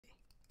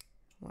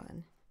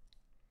1,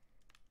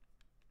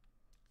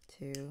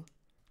 2,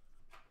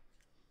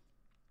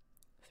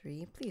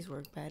 3. Please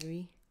work,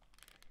 battery.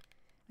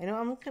 I know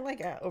I'm kind of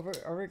like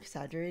over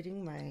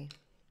exaggerating my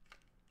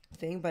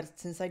thing, but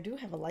since I do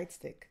have a light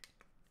stick,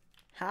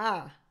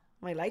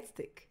 my light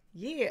stick,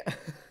 yeah.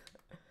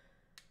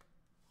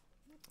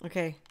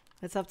 Okay,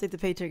 let's update the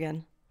page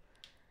again.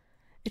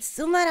 It's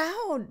still not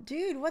out,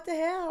 dude. What the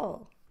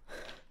hell?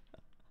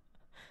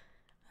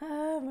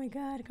 Oh my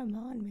god, come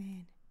on,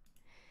 man.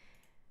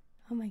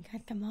 Oh my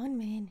god, come on,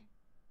 man.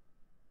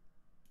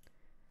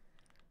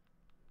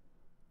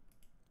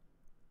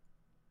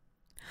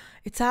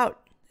 It's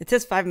out. It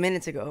says 5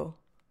 minutes ago.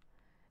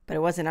 But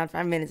it wasn't out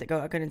 5 minutes ago.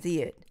 I couldn't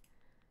see it.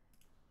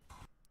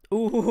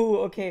 Ooh,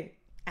 okay.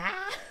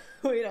 Ah!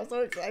 Wait, I'm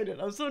so excited.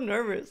 I'm so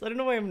nervous. I don't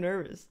know why I'm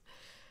nervous.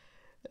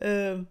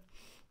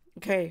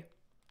 Okay.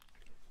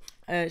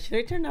 Should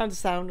I turn down the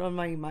sound on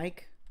my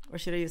mic? Or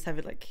should I just have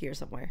it like here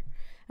somewhere?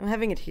 I'm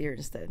having it here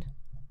instead.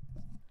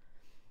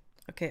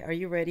 Okay, are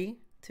you ready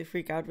to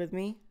freak out with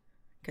me?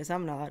 Because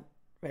I'm not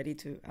ready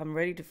to. I'm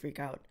ready to freak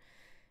out.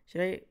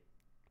 Should I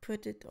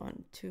put it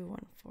on 2,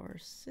 1, 4,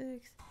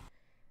 6?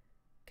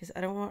 Because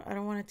I don't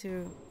want it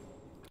to.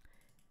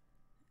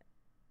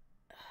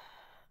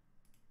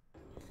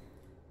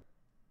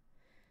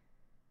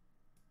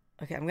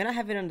 Okay, I'm gonna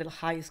have it on the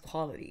highest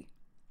quality.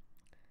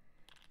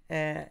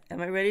 Am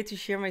I ready to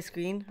share my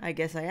screen? I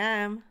guess I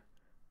am.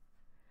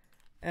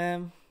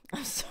 I'm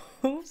so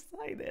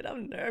excited.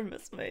 I'm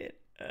nervous, mate.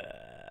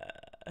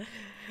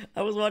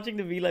 I was watching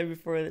the V-Live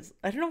before this.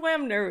 I don't know why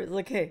I'm nervous.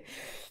 Okay.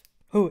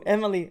 Oh,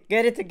 Emily,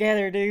 get it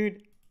together,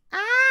 dude.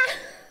 Ah!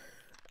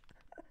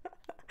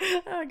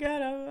 Oh,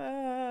 God.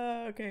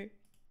 I'm, okay.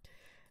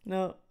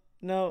 No.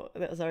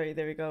 Sorry.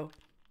 There we go.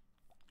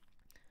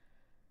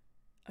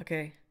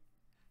 Okay.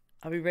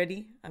 Are we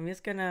ready? I'm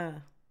just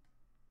gonna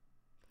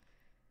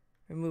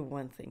remove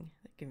one thing.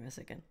 Give me a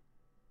second.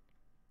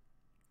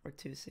 Or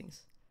 2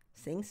 things.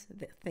 Things?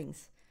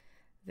 Things.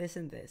 This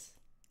and this.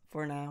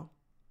 For now.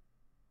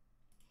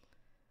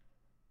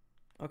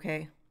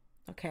 Okay.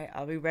 Okay.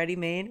 Are we ready,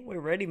 man? We're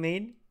ready,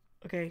 man.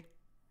 Okay.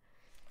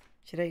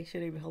 Should I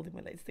be holding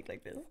my light stick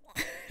like this?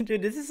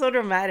 Dude, this is so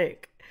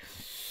dramatic.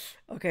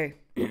 Okay.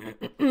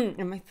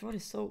 And my throat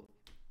is so...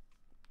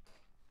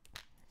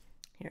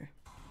 Here.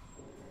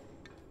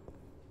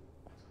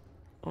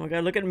 Oh my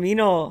god, look at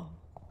Mino.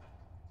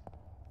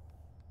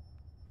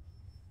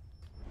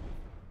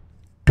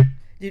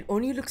 Dude,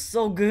 Oni looks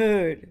so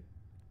good.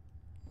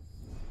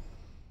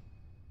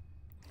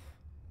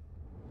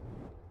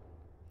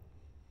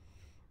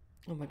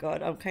 Oh my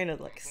god, I'm kind of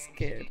like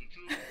scared.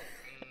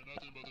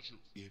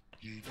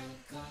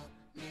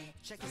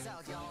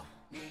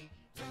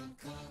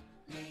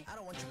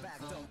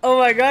 Oh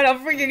my god,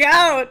 I'm freaking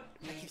out.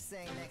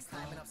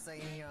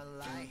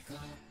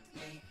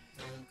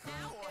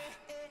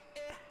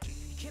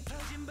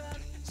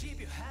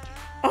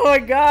 Oh my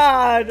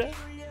god.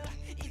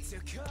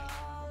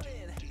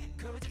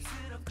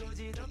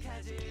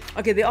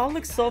 Okay, they all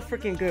look so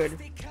freaking good.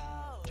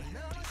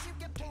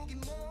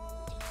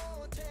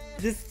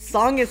 This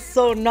song is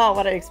so not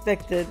what I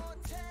expected.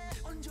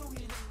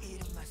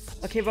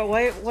 Okay, but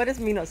what is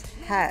Mino's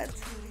hat?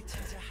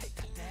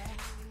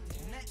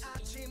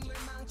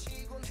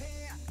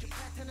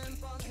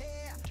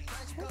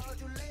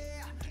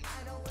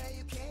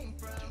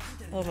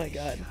 Oh my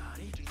god.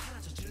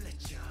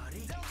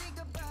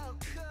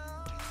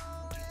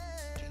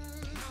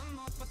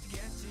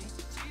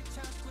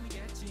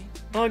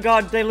 Oh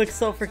god, they look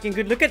so freaking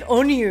good. Look at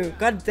Onyu.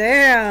 God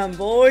damn,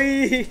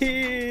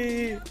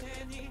 boy.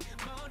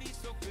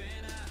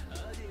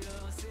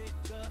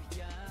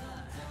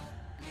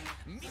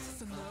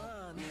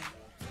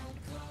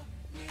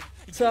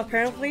 So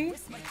apparently,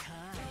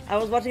 I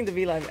was watching the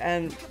V-Live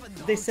and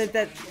they said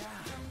that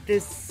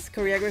this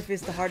choreography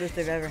is the hardest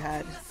they've ever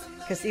had.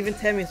 Because even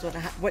Temmie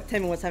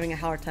was having a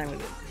hard time with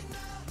it.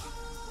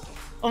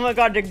 Oh my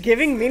god, they're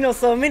giving Mino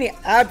so many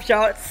ab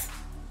shots.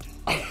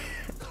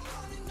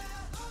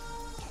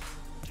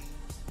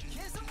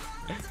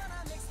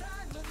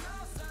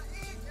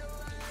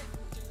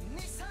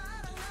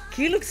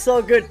 He looks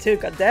so good too,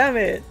 god damn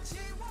it.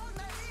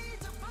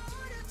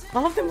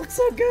 All of them look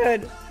so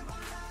good.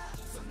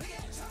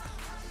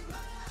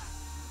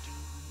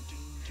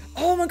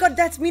 Oh my god,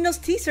 that's Mino's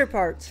teaser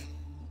part.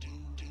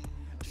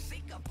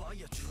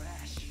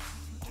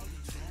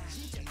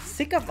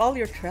 Sick of all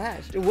your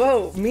trash.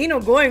 Whoa, Mino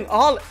going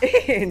all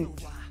in.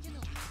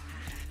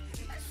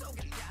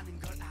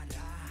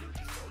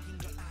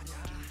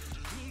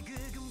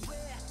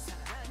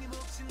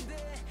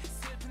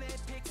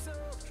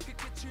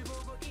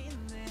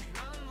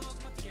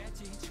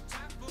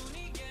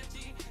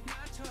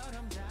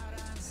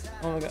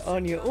 Oh my god,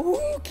 Onyu.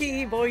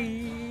 Okay,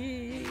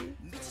 boy.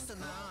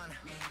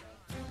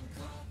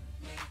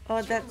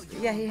 Oh, that,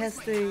 yeah, he has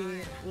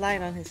the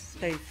line on his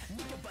face.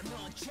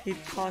 He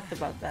talked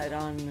about that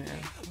on...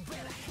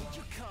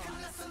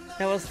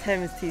 that was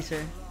Temmie's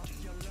teaser.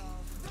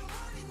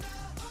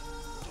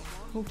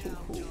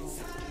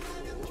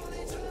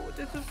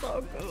 This is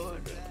so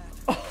good.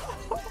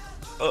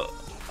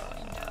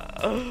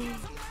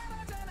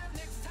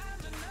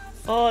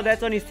 Oh,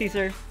 that's on his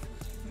teaser.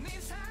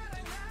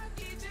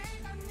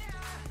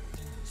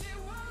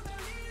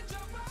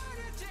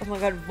 Oh my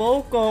god,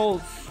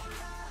 vocals.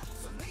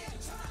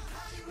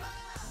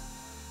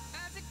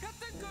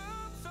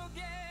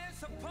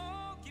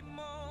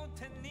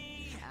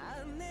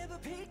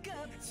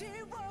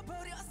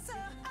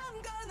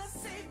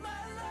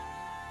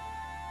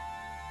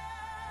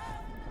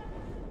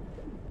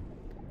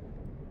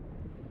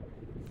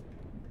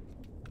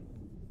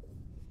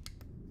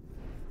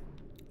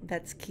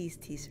 That's Key's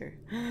teaser.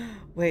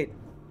 Wait.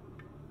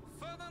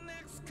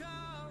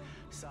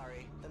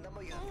 Sorry, the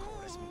number you have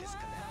called has been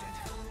disconnected.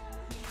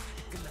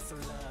 끝났어,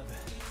 love.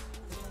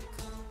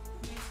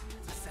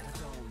 I said I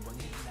don't want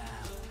it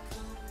now.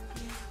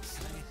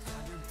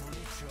 사랑했다면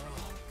보내줘.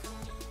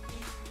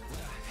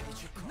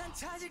 난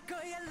찾을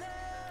거야,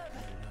 love.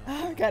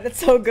 Oh god, it's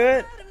so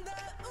good.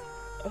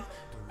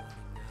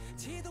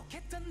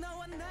 지독했던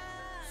너와 나.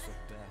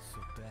 So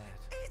bad.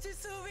 잊을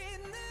수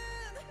있는.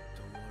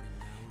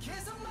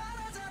 계속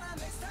말하잖아,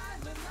 next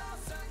time 은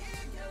없어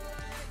in your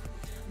life.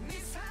 네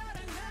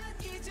사랑은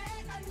이제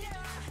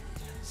아니야.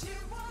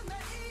 지워 날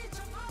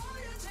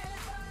잊어버려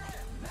제발.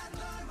 난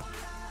널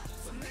몰라.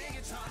 So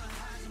내게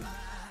전화하지 마.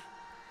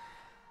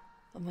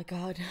 Oh my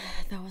god,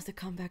 that was the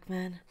comeback,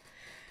 man.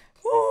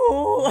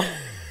 Ooh.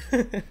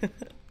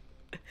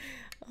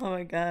 Oh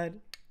my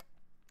god.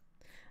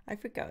 I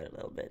freak out a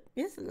little bit.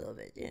 Just a little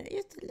bit. Yeah,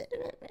 just a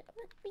little bit.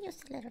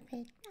 Just a little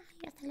bit.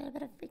 Just a little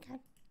bit of freak out.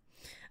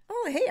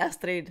 Oh, hey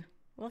Astrid.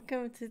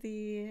 Welcome to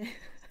the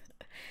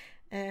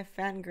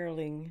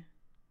fangirling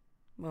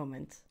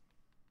moment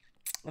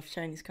of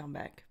SHINee's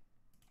comeback.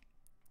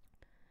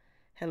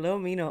 Hello,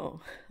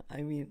 Mino.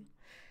 I mean,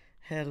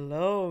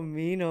 hello,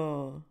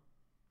 Mino.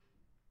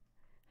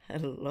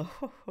 Hello,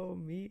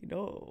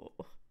 Mino.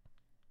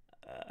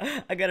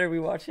 I gotta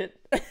rewatch it.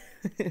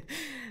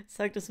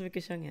 Sakta så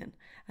mycket Changhyun.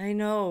 I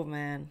know,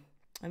 man.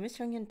 I miss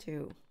Changhyun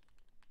too.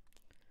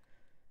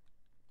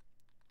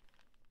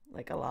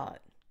 Like a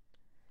lot.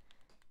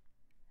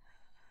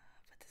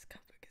 But this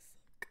comeback is so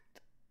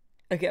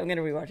good. Okay, I'm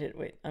gonna rewatch it.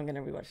 Wait, I'm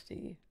gonna rewatch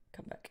the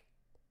comeback.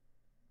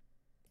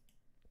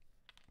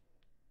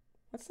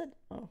 What's that?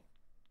 Oh.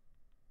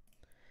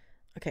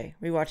 Okay,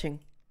 rewatching.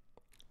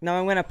 Now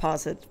I'm gonna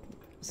pause it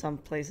some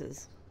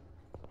places.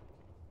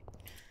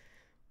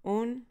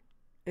 Un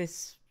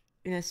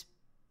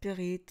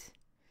esprit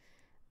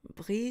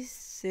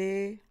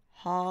brise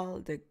hall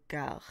de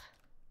gare.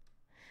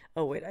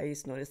 Oh wait, I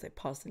just noticed I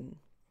paused in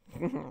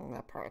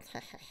that part.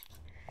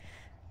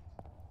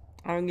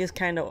 I'm just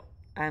kind of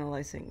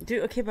analyzing.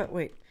 Dude, okay, but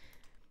wait.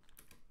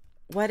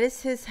 What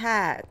is his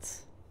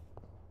hat?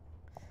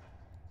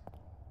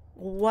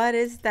 What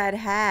is that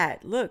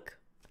hat? Look.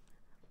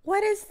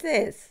 What is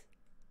this?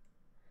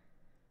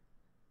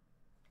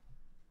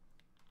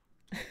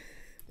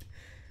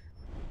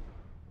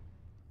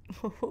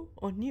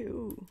 On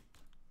you.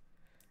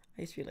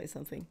 I just realized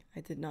something.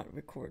 I did not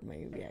record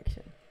my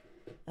reaction.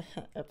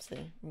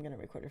 Upstairs. I'm gonna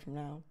record it from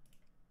now.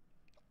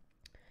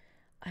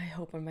 I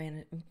hope I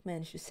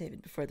manage to save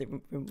it before they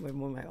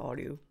remove my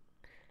audio.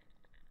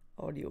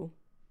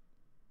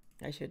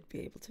 I should be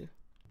able to.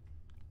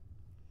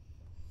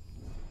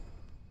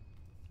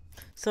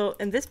 So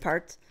in this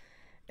part,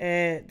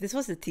 this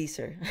was a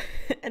teaser,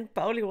 and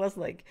Pauli was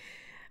like,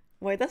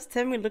 "Why does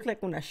Temi look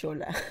like una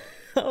shola?"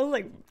 I was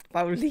like,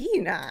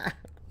 "Paulina."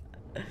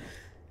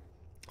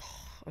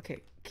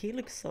 Okay, Key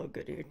looks so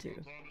good here too.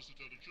 I promise to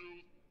tell the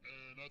truth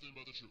and nothing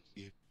but the truth.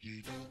 If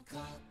you don't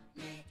call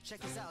me, check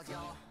this out,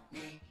 y'all.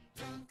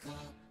 Don't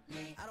call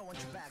me. I don't want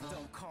you back,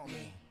 don't call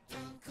me.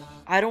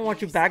 I don't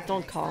want you back,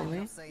 don't call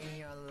me.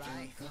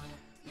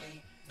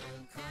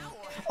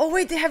 Oh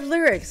wait, they have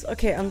lyrics.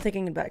 Okay, I'm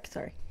taking it back,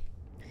 sorry.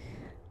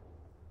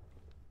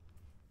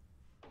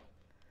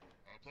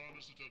 I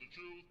promise to tell the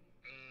truth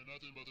and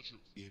nothing but the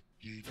truth. If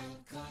you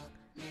don't call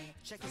me,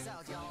 check this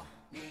out, y'all.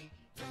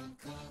 Don't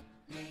call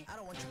me. I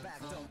don't want you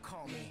back, don't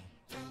call me.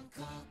 Don't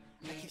call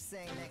me. I keep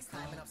saying next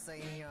time and I'm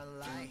saying your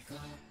life.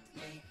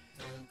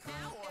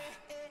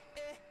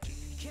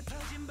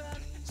 깊어진 밤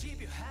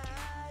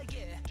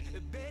집요하게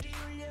베리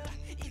울려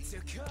It's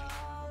your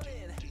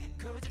calling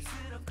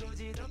고집스럽고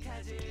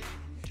지독하지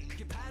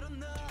그게 바로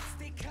너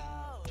Stay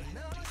cold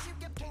너를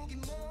쉽게 포기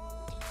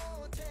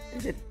못해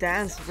The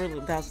dance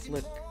really does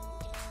look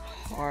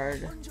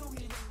hard.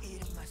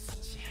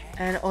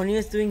 And Oni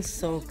is doing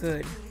so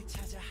good.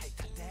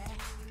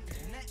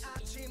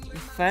 You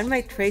find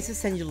my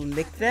traces and you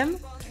lick them?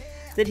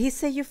 Did he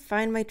say you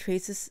find my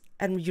traces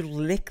and you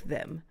lick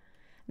them?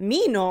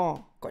 Me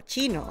no,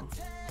 cochino.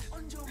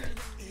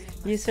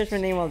 You search my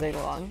name all day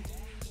long.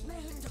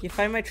 You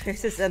find my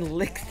traces and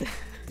lick them.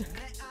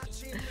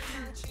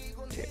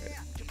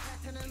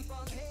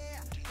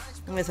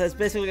 Okay, so it's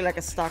basically like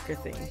a stalker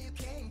thing.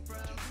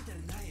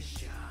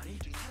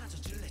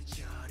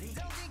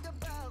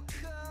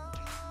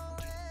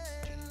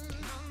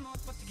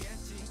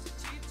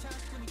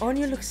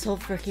 Onya looks so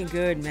freaking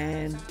good,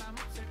 man.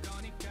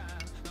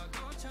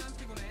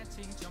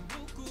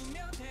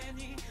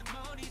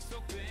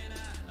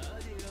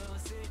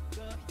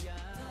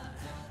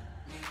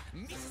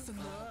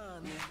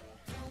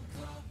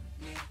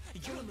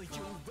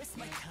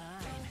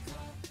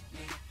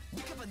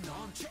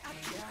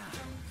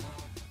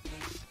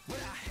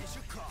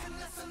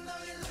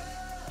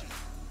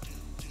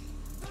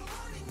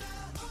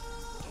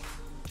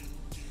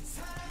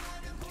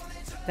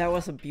 That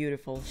was a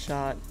beautiful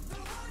shot.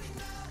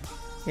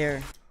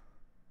 Here.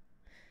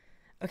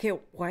 Okay,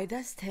 why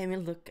does Tammy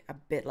look a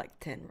bit like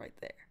 10 right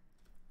there?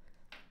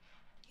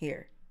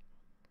 Here.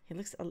 He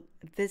looks at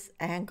this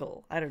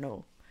angle. I don't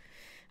know.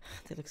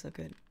 They look so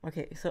good.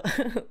 Okay, so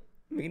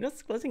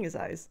Mino's closing his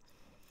eyes.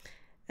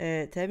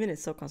 Taemin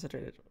is so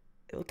concentrated.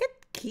 Look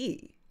at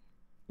Key.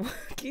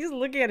 Key's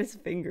looking at his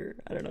finger.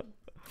 I don't know.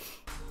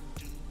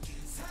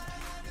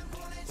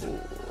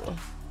 Ooh.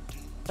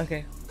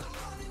 Okay.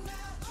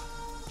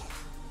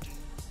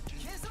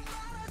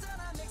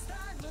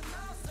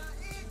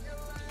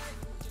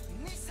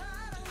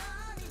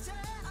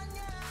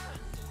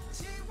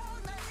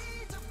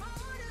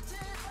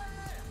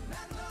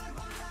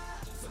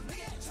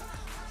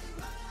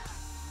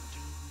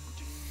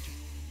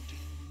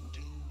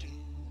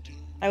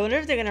 I wonder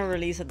if they're gonna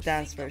release a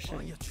dance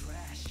version.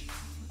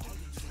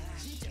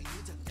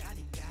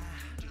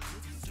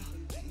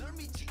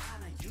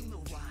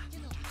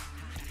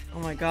 Oh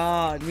my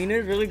god,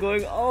 Mina's really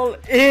going all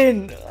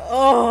in!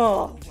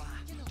 Oh!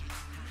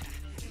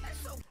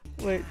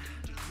 Wait.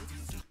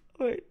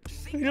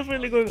 Mina's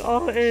really going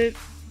all in.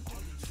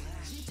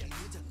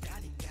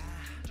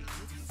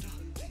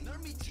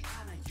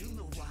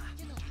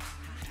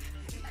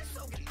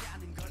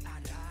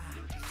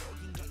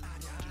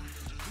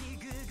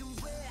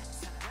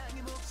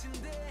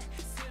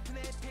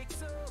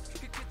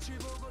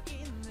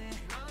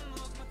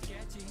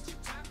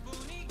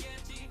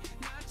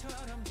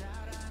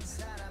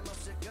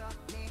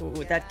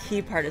 Ooh, that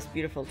key part is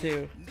beautiful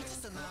too.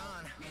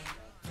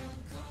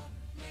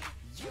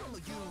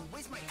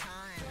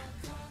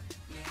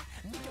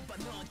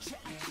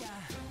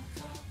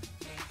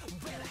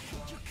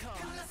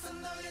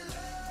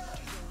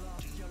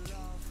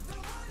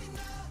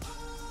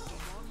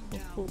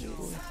 Ooh.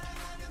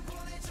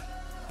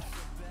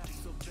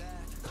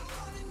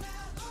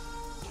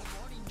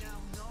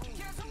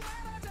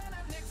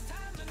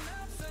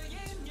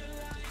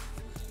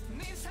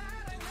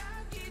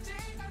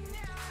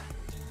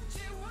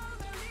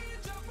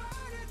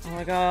 Oh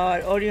my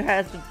god, Onyu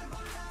has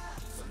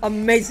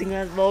amazing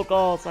ass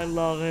vocals. I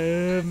love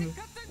him.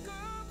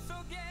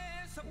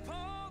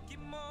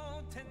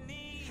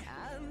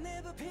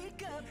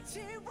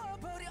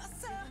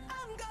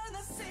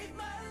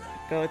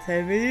 Go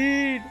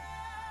Taemin.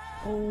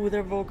 Oh,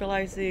 they're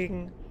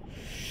vocalizing.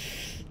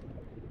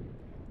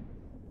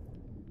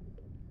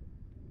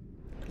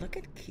 Look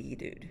at Key,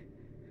 dude.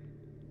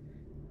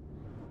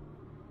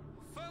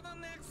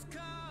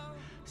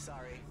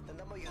 Sorry, the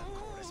number you have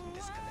called has been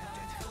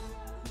disconnected.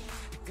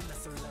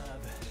 끝났어,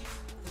 love.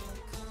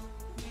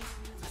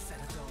 I said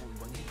I don't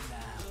want it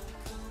now.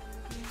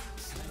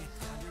 시간이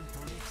답을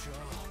보내줘.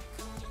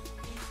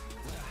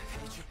 But I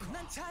hate you.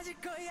 난 찾을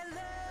거야,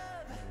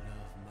 love.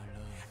 My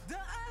love. 더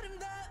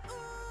아름다운.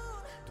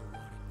 Don't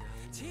worry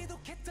now.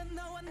 지독했던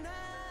너와 나.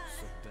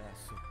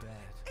 So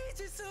bad.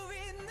 잊을 수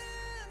있는.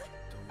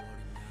 Don't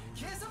worry now.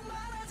 계속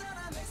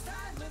말하잖아, next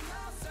time 넌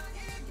없어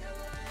in your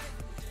life.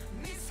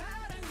 네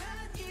사랑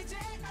난 이제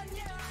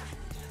아니야.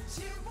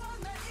 지워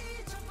날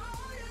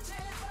잊어버려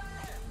제발.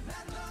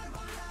 난 널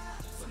몰라.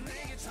 So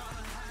내게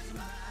전화하지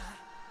마.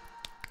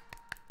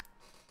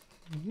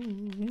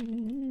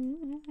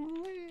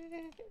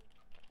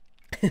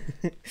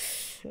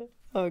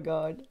 Oh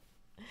god,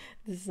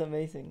 this is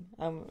amazing.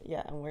 I'm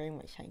wearing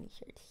my shiny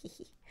shirt.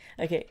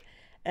 Okay,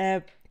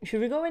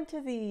 should we go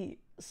into the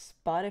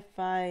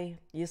Spotify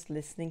just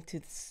listening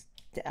to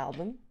the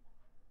album?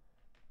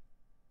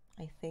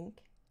 I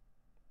think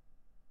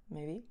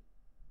maybe.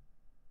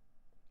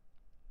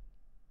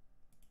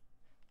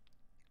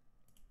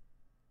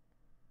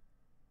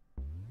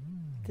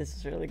 This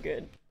is really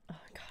good. Oh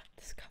my god,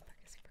 this comeback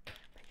is freaking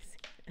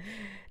amazing.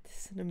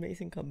 This is an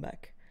amazing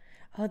comeback.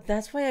 Oh,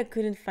 that's why I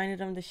couldn't find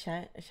it on the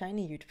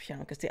SHINee YouTube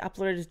channel, because they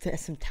uploaded it to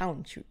SM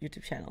Town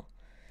YouTube channel.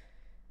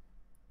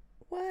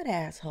 What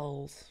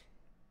assholes?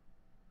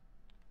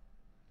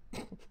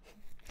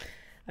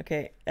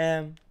 Okay,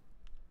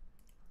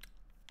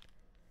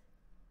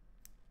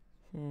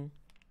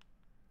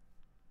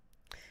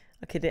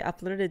 Okay, they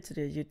uploaded it to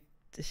the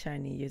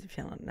SHINee YouTube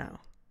channel now.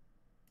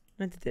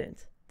 No, they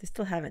didn't. They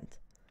still haven't.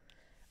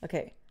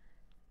 Okay.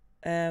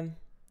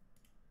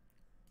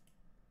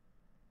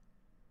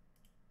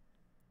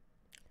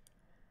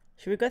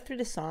 Should we go through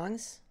the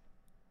songs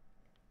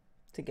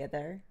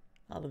together?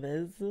 All of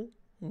us?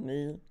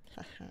 Me.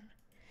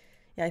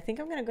 Yeah, I think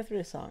I'm gonna go through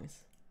the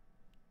songs.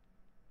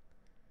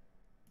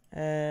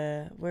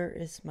 Where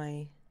is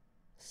my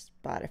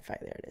Spotify?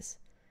 There it is.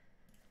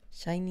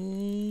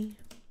 SHINee.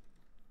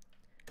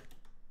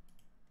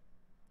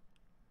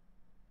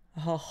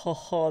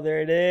 Oh,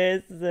 there it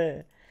is.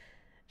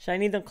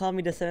 SHINee Don't Call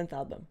Me, the 7th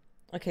album.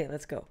 Okay,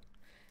 let's go.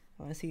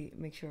 I want to see,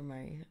 make sure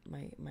my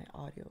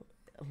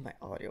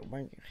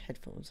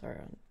headphones are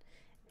on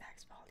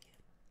max volume.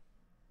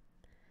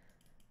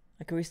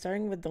 Okay, we're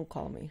starting with Don't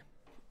Call Me.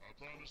 I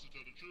promise to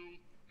tell the truth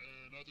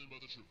and nothing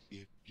but the truth.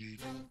 If you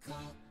don't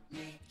call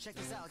me, check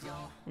this out,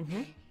 y'all.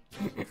 Mm-hmm.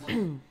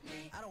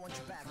 I don't want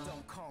you back,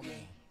 don't call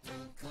me.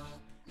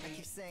 I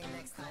keep saying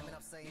next time and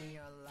upside in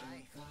your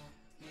life.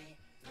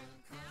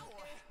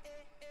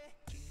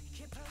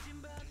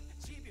 깊어진 밤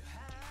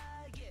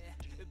집요하게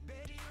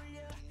벨이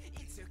울려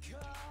It's your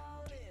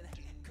calling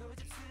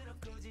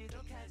고집스럽고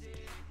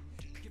지독하지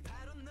그게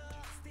바로 너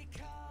Stay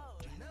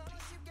cold 너무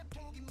쉽게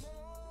포기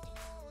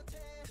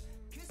못해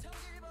그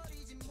성질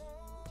버리지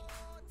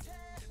못해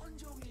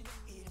온종일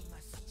내 이름만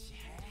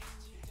서치해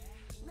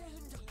내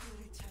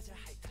흔적들을 찾아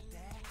핥아대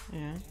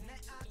Yeah. 내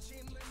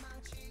아침을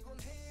망치곤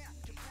해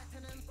그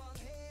패턴은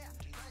뻔해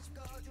관심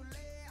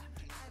꺼줄래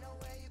I know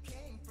where you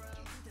came from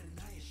그대는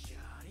나의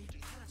shawty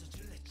사라져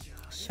줄래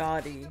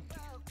Shoddy.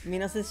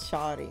 Mina says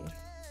shoddy.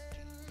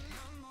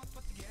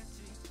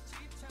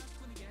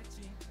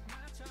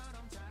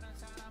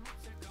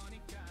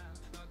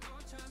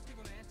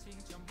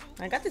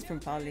 I got this from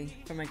Polly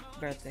for my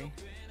birthday.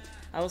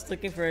 I was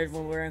looking for it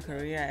when we were in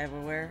Korea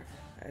everywhere,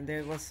 and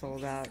it was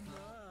sold out.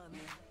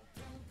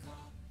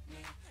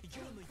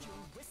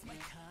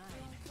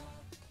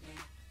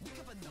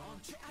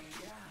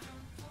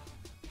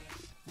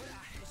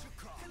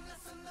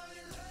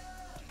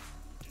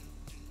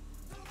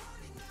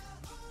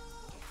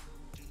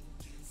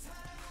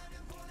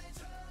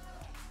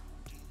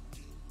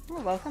 Oh,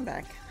 welcome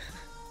back.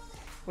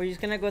 We're just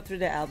gonna go through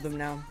the album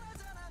now.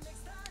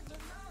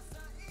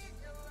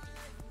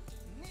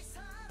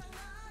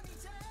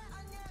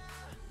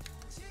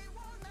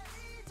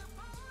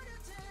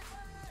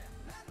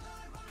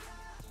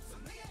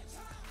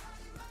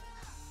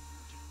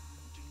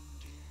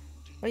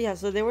 Oh yeah,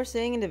 so they were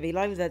saying in the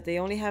V-Live that they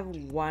only have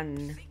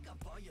one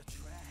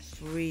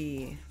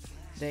free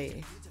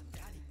day.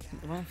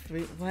 One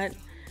free, what?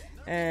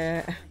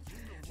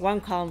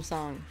 One calm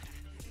song.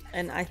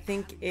 And I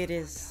think it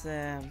is,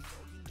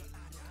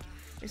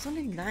 it's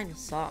only 9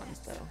 songs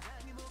though.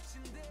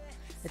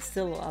 It's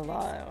still a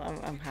lot,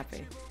 I'm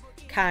happy.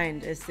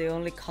 Kind is the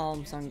only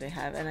calm song they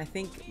have, and I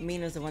think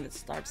Mina's the one that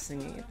starts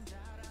singing it.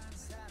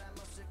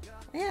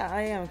 Yeah,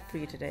 I am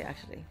free today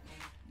actually.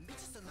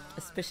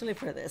 Especially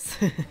for this,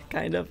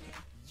 kind of.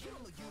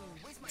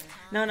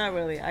 No, not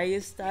really. I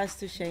used to ask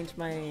to change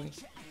my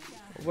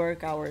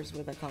work hours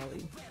with a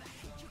colleague.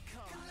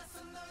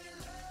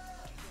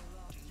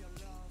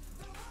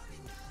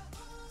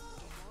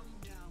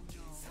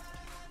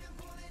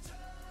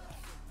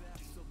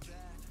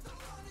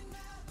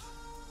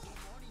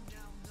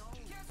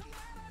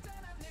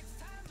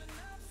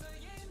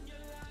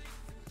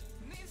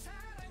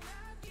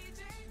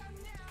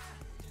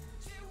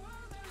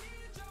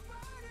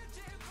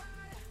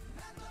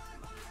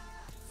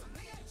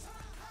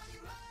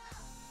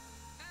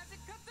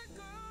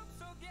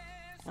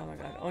 Oh my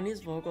god,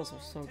 Oni's vocals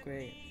are so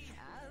great.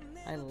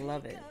 I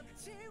love it.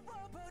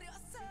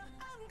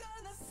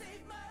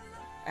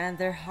 And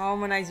they're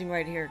harmonizing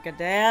right here. God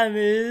damn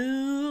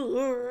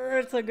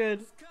it. It's so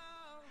good.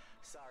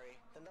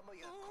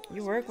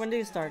 You work? When do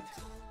you start?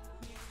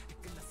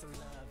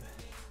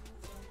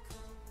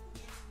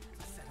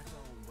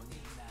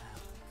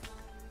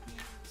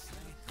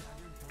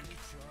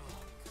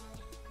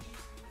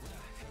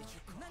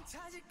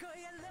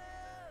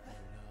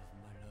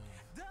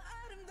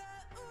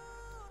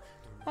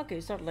 Okay,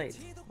 you start late.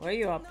 Why are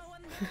you up?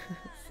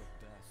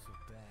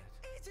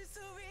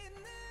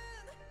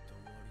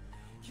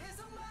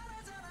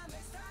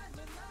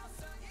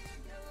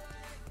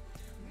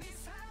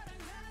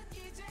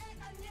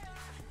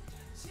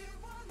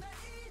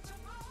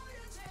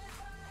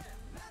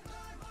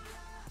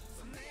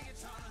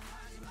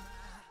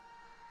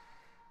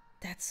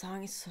 That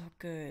song is so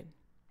good.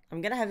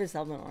 I'm gonna have this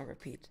album on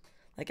repeat.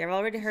 Like, I've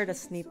already heard a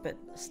snippet.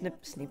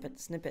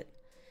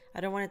 I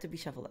don't want it to be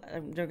shuffled.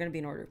 They're gonna be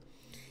in order.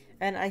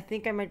 And I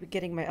think I might be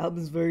getting my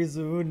albums very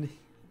soon.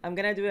 I'm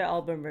gonna do an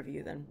album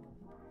review then.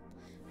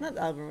 Not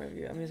album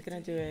review, I'm just gonna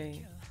do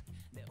a...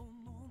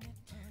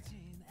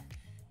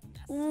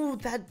 Ooh,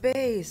 that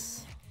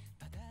bass!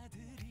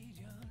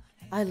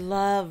 I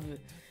love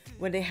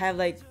when they have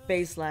like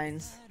bass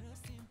lines.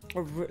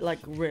 Or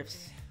like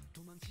riffs.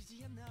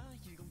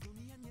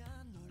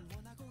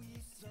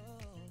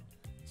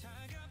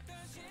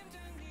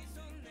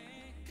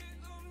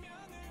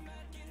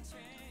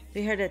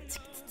 You hear that?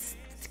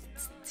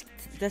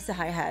 That's the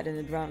hi-hat and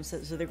the drums,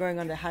 so they're going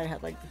on the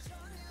hi-hat like this.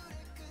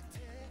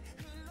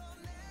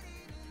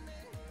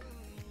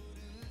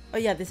 Oh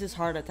yeah, this is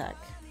Heart Attack.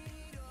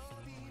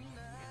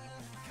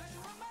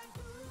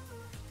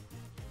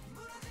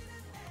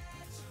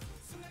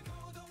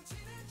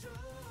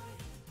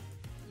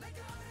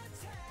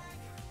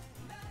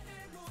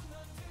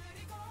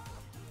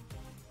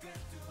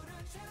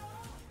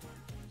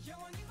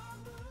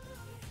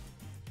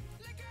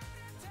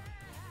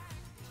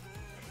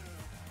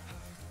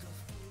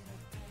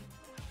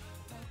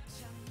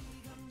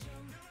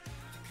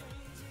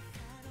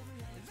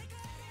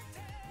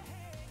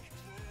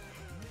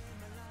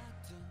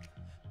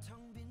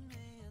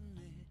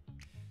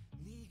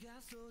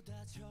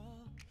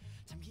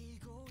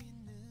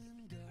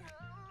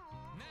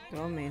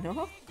 Oh man,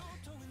 no.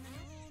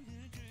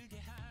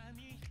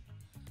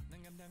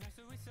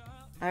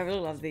 I really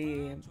love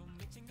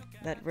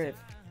that riff.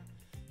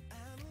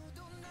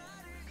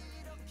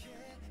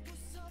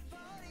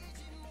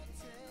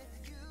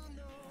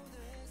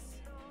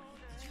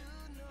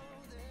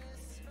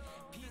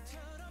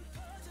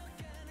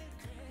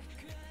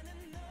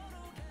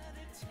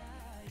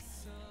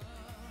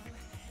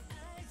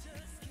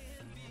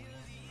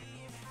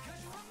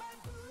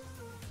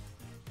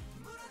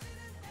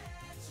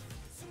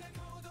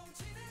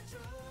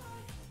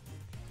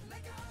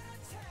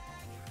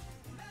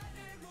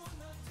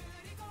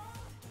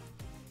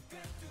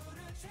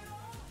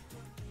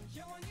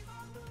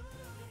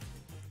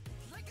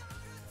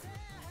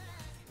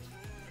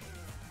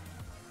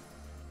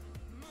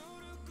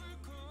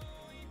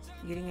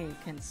 eating and you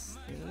can't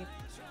sleep.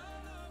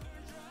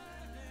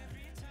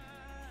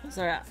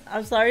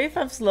 I'm sorry if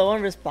I'm slow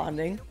on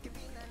responding.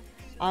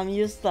 I'm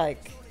just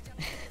like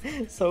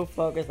so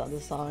focused on the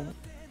song.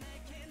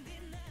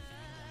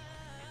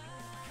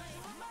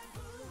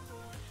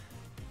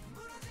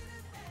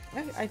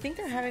 I think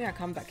they're having a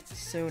comeback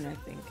soon.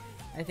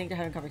 I think they're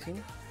having a comeback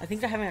soon. I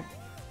think they're having a.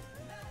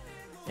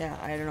 Yeah,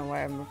 I don't know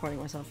why I'm recording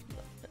myself.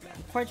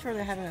 I'm quite sure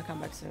they're having a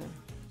comeback soon.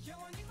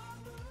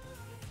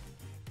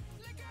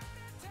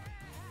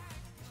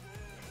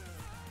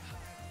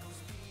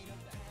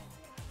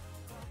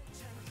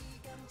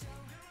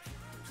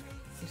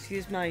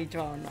 Excuse my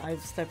John,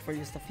 I've slept for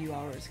just a few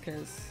hours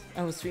because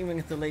I was streaming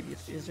until late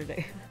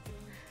yesterday.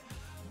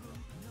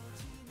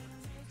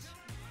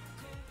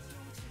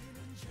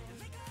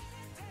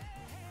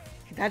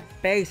 That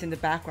bass in the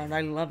background,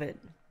 I love it.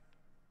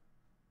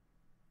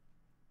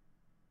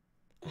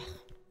 Ugh,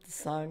 this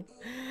song.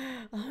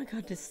 Oh my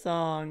god, this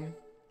song.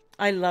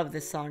 I love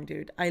this song,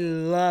 dude. I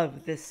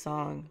love this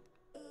song.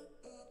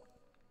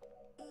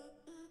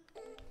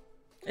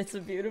 It's so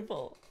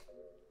beautiful.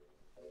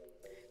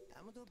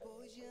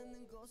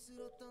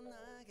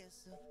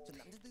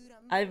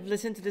 I've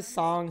listened to this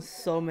song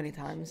so many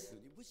times.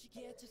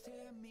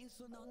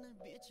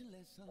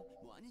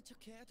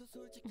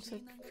 It's so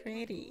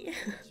pretty.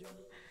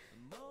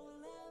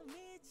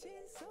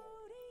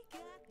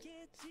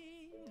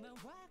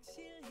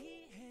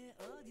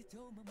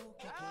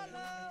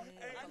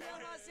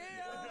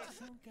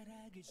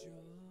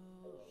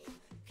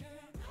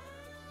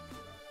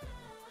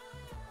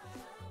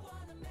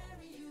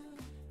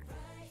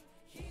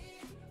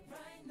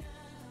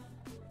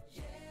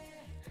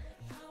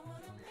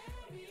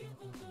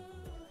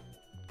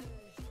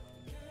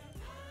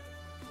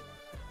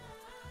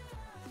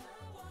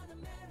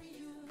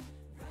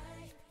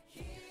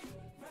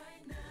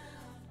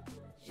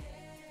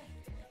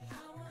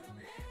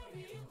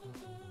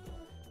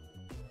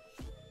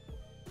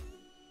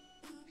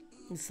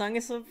 The song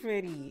is so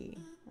pretty.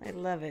 I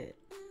love it.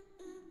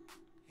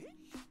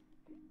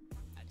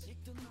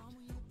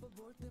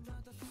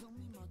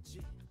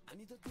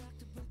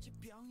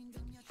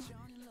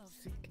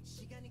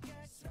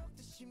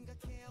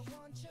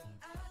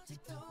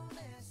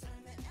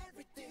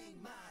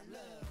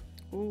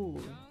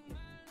 Ooh.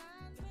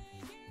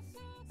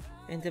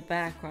 In the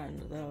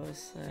background,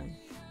 those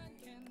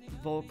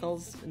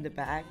vocals in the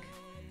back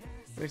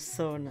were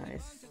so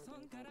nice.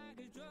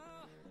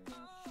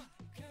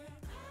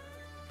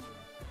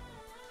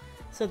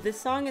 So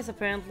this song is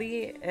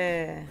apparently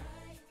it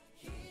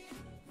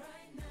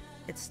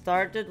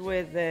started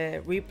with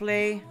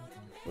Replay.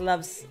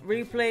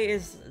 Replay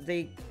is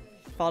they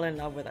fall in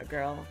love with a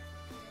girl.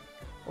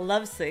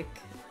 Lovesick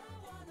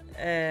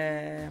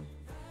and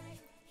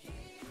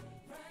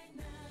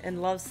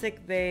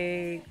Lovesick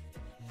they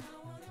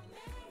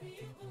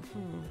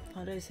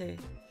how do I say,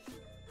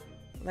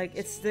 like,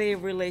 it's the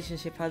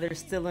relationship, how they're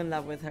still in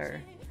love with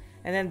her,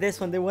 and then this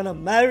one they want to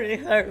marry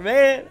her,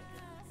 man.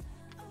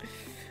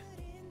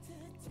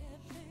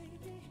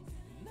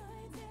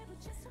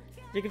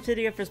 You can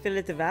play for Spill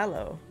lite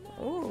Valo.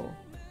 Oh,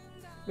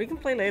 we can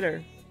play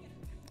later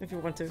if you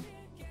want to,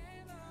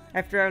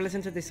 after I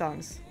listen to these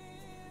songs.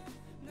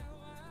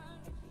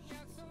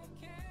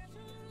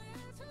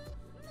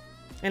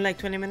 In like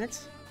 20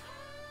 minutes.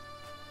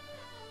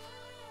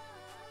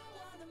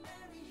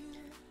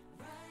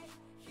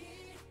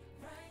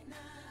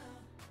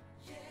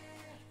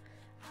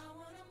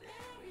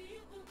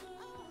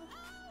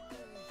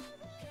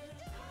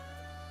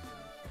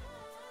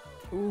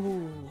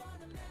 Ooh.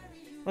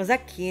 Was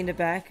that Key in the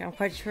back? I'm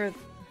quite sure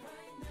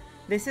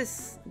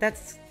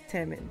that's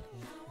Temin.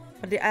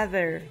 But the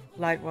other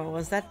light one,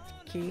 was that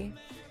Key?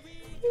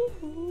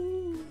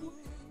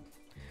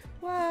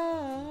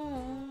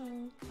 Wow.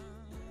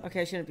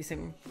 Okay, I shouldn't be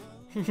singing.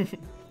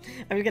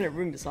 I'm gonna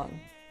ruin the song.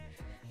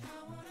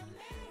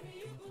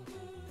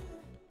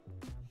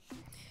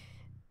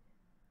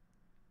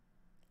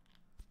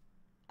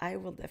 I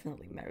will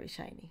definitely marry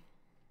SHINee.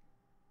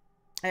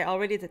 I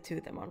already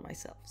tattooed them on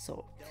myself,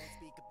 so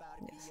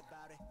yes.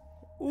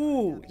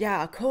 Ooh,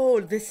 yeah,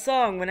 cold. This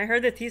song, when I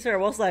heard the teaser, I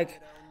was like,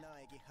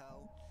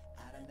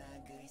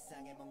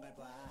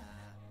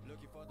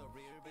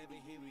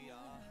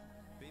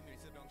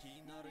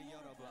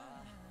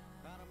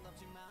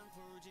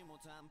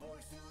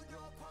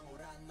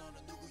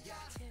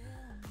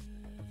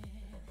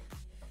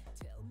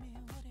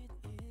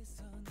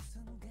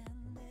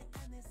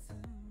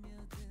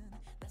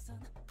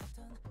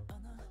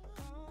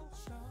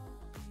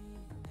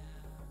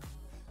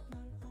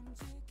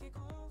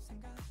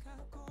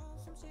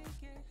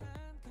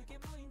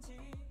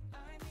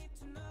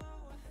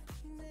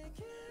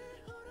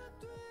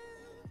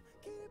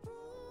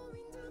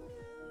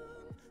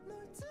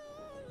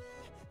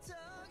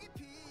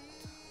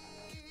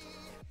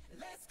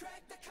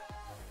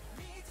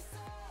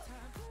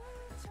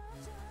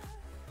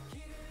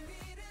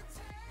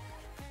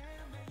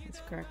 let's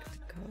crack the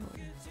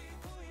code.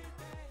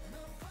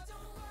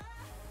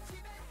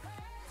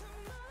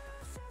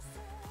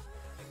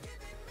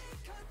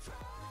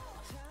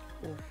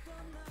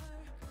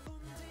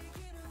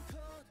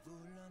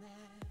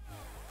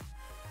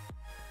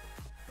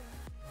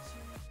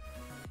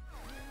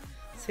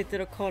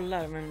 Sitter och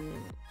kollar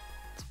men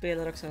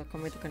spelar också,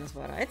 kommer inte kunna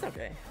svara. It's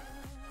okay.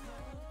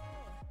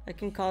 I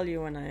can call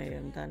you when I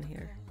am done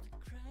here.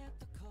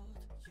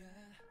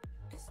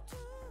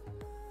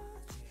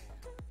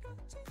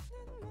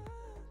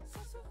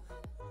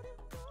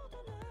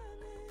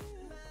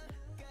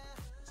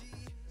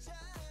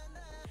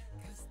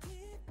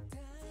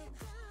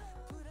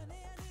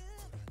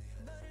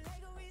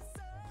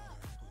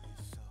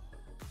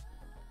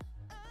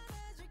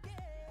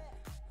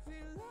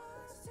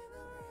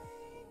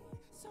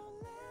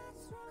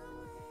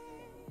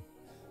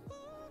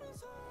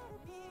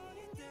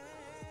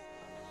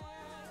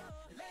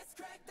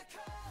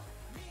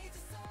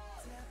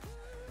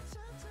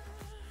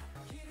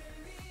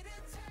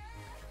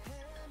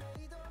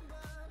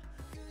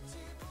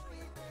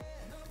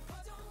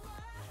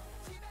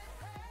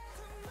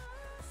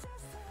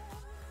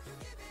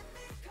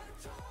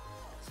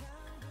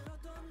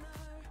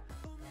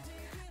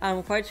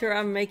 I'm quite sure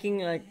I'm making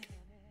like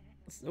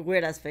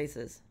weird ass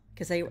faces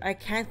because I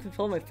can't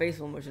control my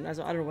facial motion. I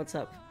don't know what's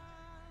up,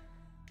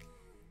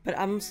 but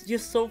I'm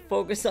just so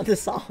focused on the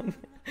song.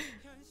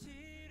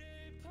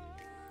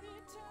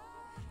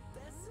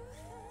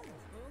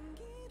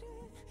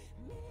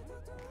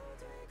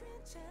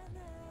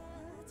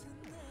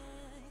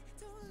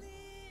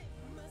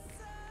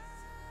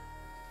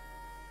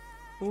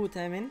 Ooh,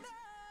 timing.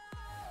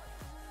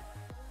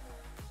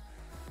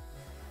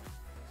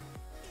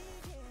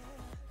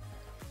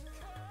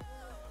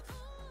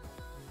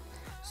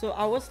 So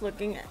I was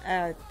looking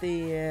at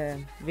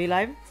the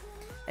V-Live,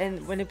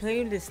 and when they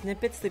play the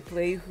snippets, they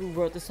play who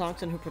wrote the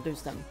songs and who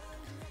produced them.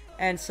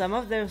 And some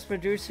of those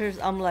producers,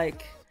 I'm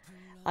like,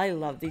 I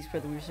love these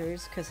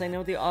producers because I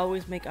know they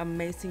always make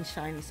amazing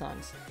SHINee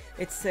songs.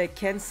 It's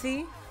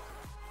Kenzie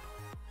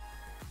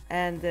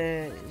and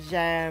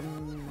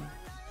Jam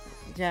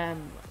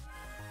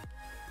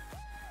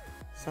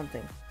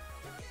something.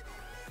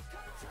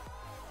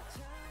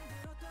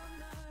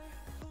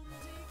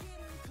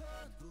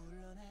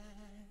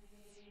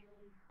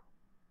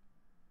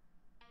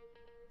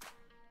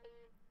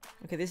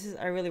 Okay, this is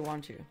I Really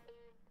Want You.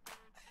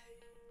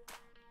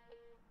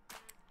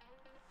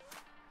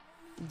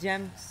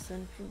 Jam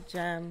Central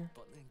Jam.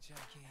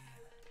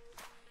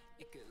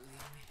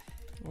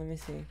 Let me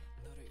see.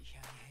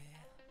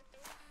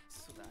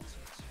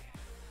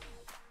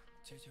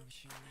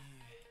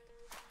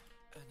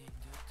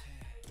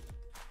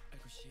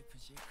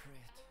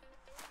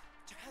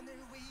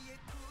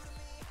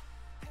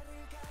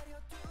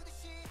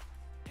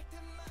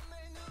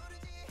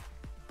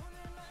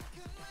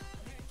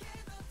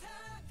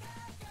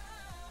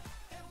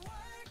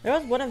 There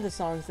was one of the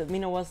songs that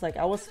Mina was like,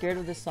 I was scared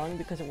of this song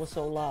because it was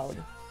so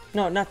loud.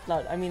 No, not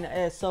loud. I mean,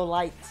 so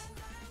light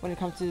when it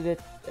comes to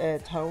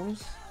the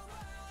tones.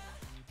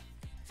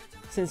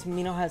 Since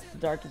Mina has the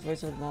darkest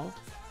voice of them all.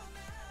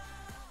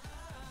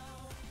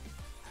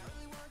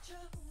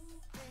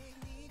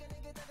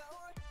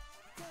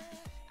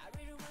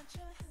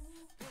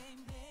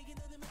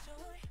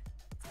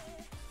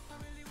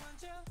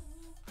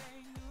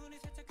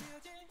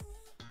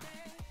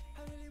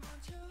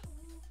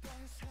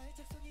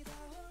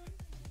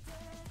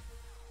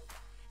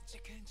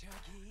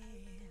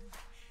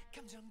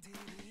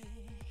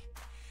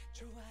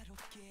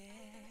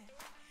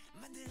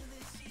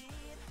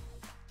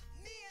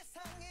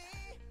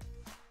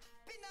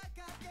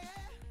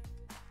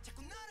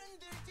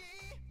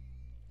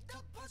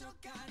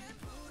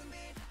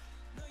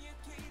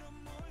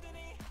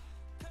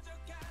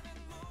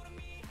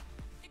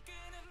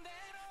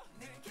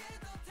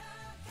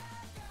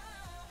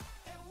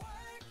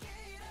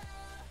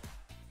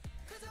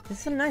 This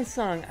is a nice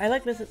song. I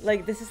like this.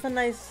 Like, this is a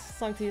nice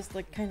song to just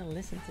like kind of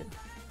listen to.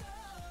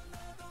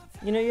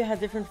 You know, you have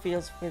different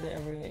feels for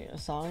every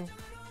song.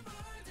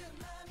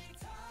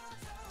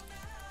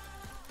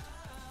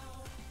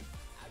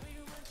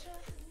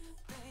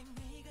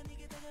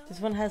 This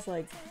one has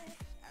like,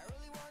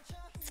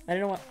 I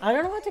don't know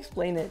how to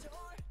explain it.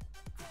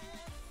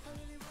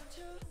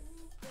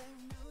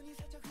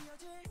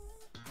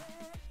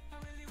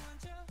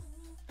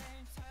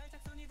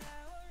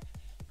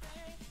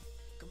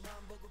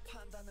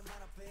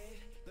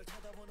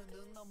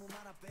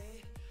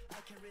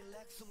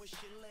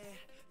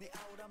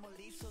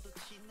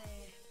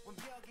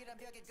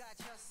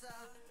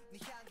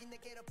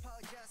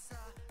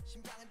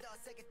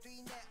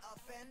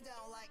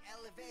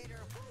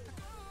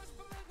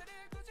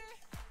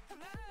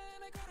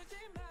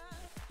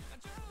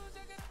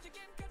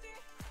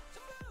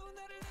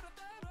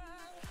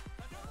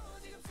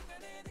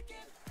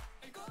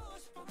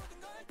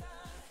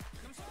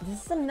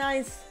 This is a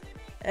nice,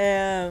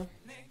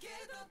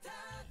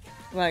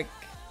 like,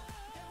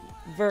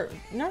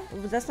 no,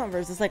 that's not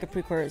verse, it's like a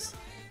pre-chorus.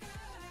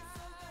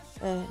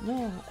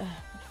 No,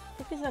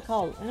 what is that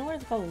called? I know what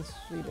it's called in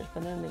Swedish,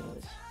 but not in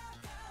English.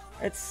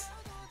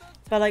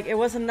 But like, it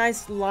was a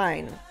nice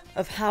line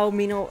of how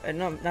Mino,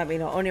 no, not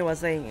Mino, Oni was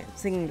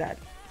singing that.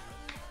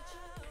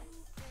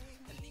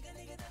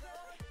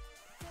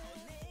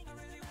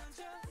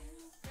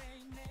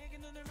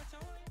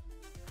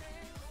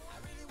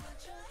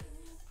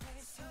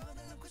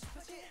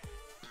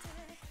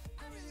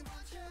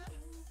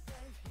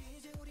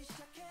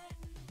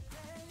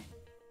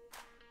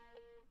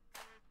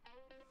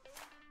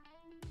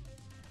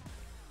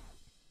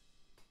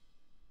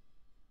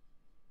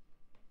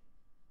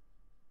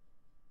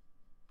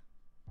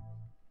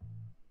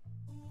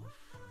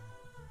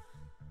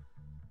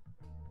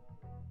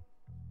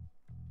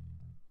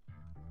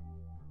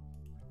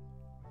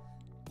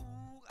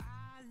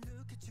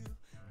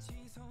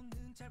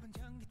 짧은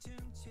전기증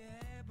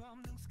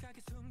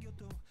능숙하게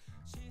숨겨도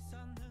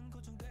시선은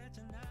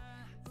고정되잖아.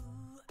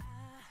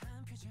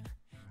 우아한 표정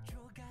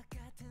조각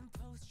같은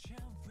포스처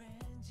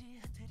왠지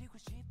흐트리고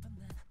싶어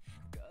난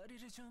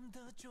거리를 좀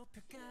더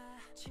좁혀가.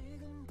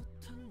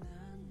 지금부터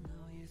난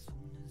너의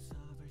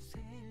속눈썹을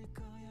세일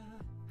거야.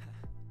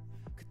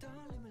 그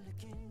떨림을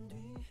느낀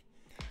뒤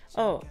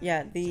Oh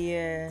yeah,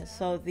 the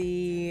so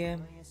the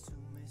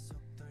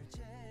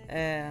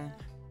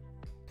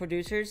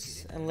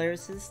producers and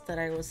lyricists that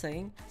I was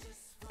saying,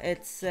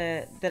 it's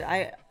that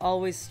I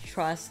always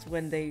trust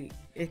when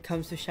it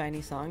comes to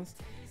SHINee songs.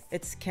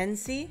 It's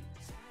Kenzie,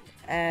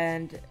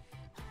 and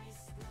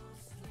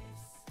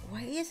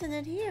why isn't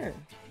it here?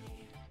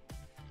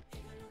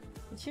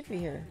 It should be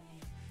here.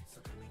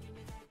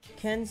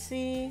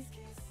 Kenzie.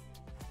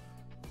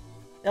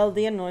 LD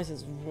and Noise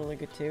is really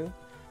good too,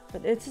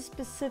 but it's a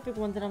specific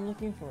one that I'm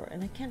looking for,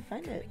 and I can't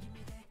find it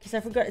because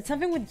I forgot. It's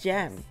something with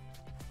Jam.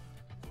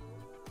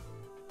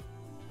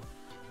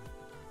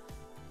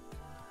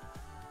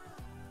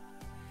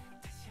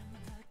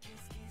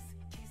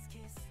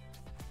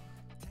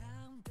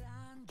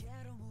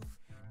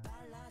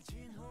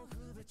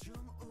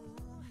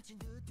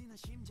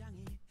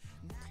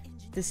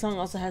 This song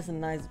also has a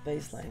nice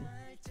bass line.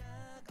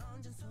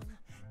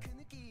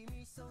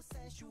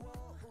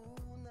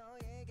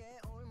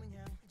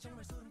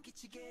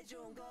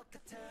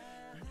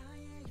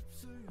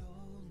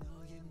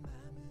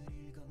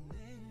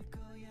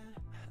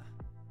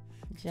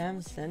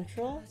 Jam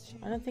Central?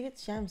 I don't think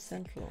it's Jam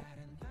Central.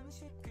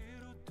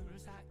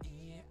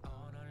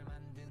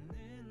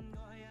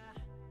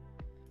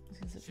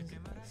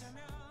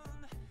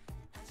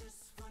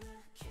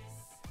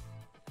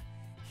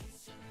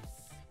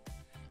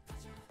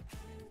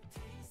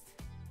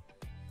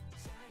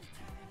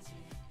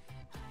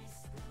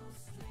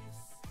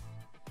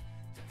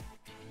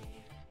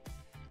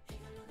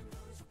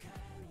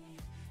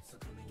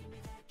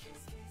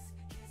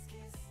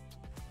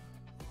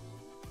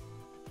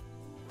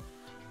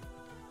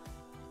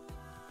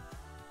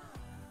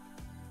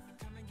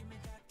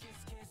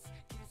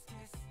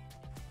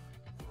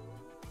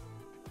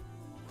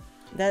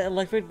 That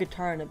electric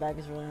guitar in the back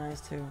is really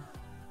nice too.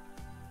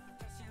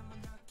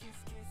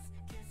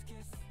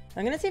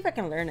 I'm gonna see if I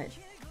can learn it.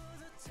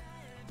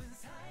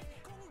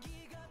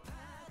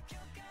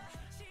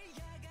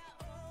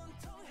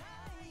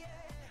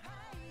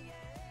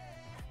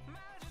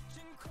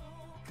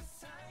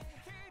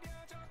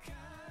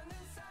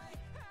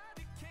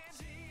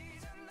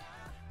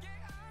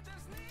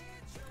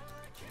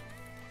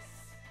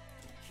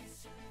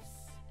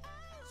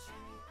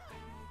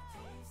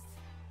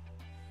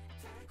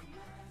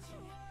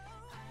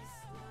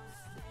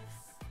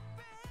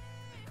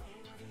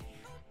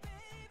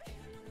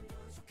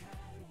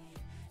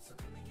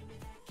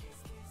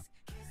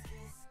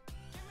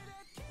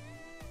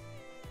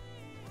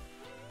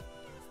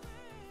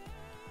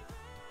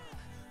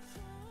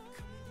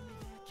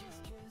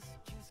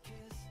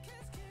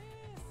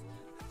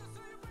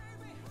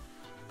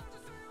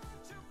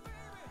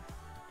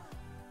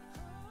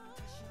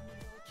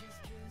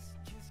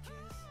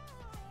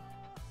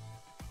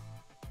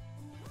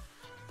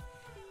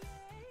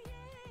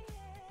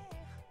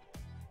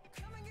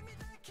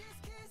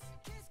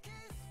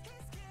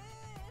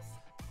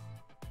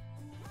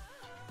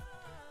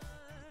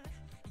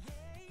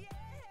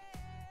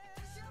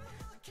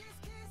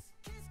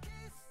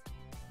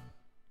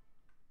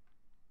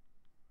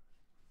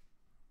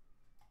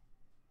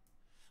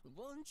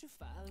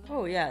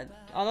 Oh yeah,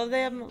 all of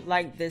them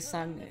like this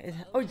song.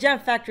 Oh, Jam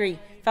Factory!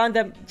 Found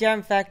them!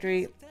 Jam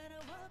Factory.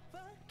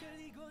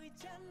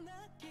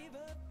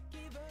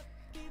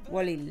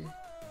 Walil.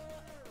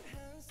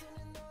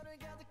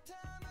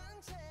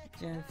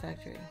 Jam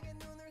Factory.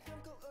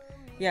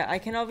 Yeah, I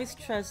can always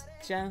trust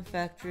Jam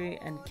Factory,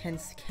 and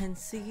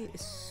Kenzie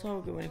is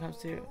so good when it comes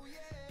to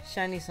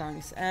SHINee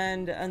songs.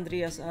 And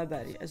Andreas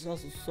Öberg is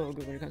also so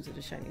good when it comes to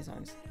the SHINee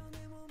songs.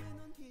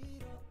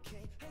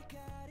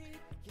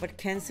 But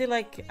Kenzie,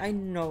 like, I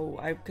know,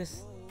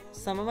 because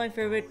some of my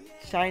favorite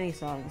SHINee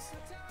songs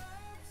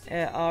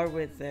are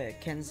with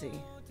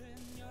Kenzie.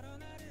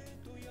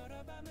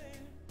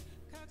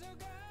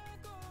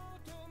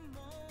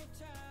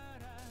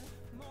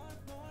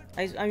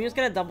 I'm just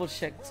gonna double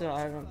check, so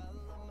I'm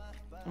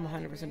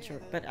 100% sure.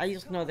 But I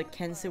just know that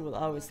Kenzie will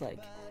always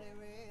like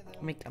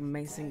make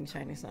amazing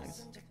SHINee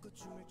songs.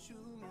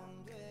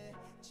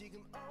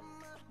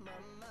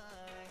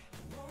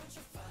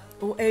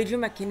 Oh,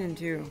 Adrian McKinnon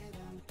too.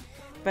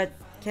 But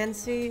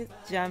Kenzie,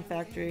 Jam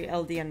Factory,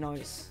 LD and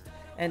Noise,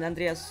 and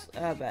Andreas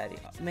Öberg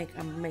make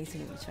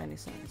amazing SHINee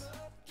songs.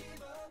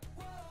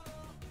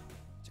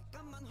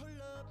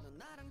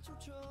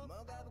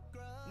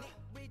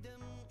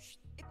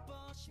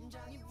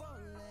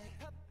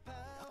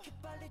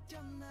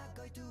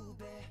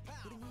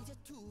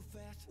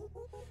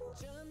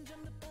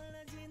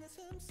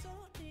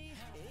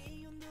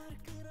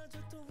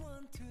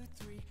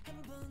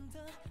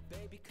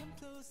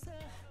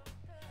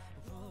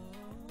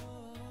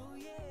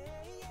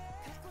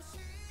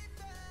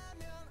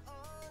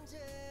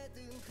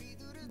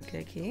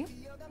 Okay, key.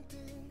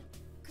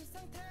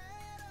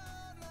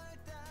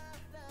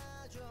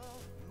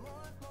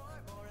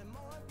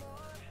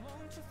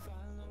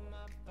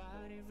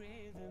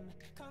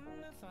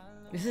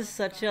 This is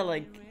such a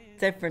like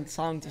different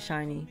song to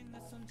SHINee,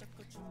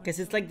 because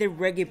it's like the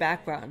reggae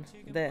background.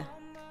 The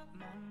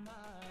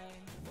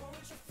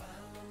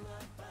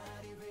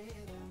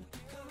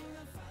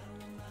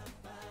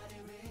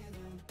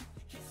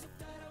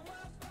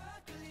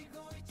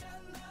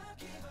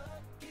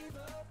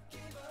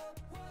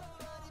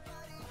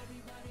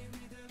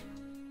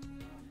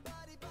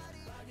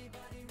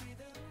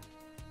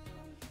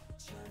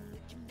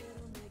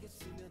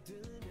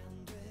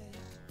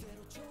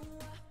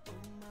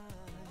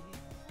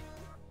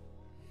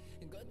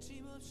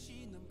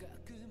거침없이 넌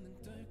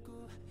가끔은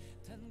떨고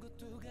단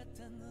것도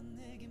같아 넌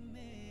내게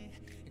매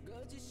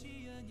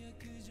거짓이 아니야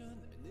그저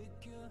널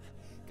느껴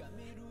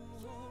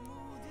감미로워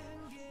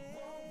모든 게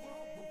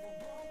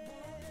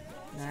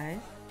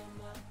nice.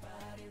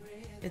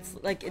 It's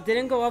like it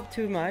didn't go up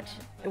too much.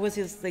 It was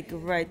just like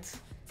right.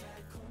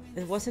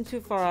 It wasn't too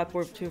far up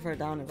or too far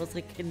down. It was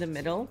like in the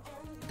middle.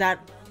 That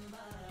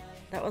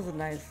was a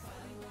nice.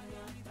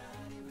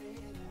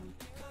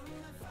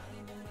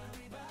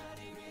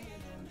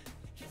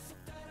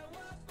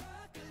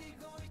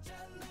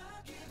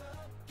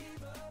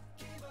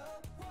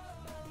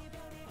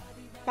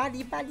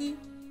 Body, body.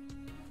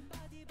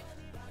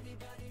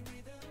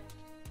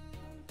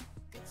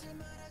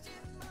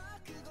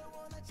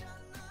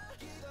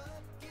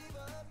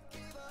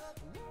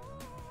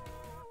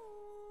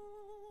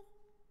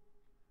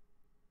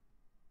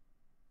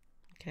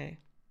 Okay.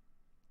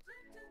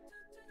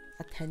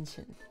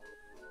 Attention.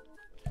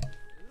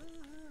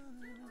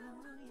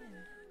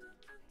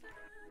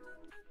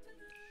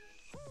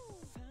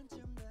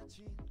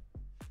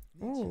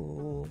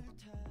 Ooh.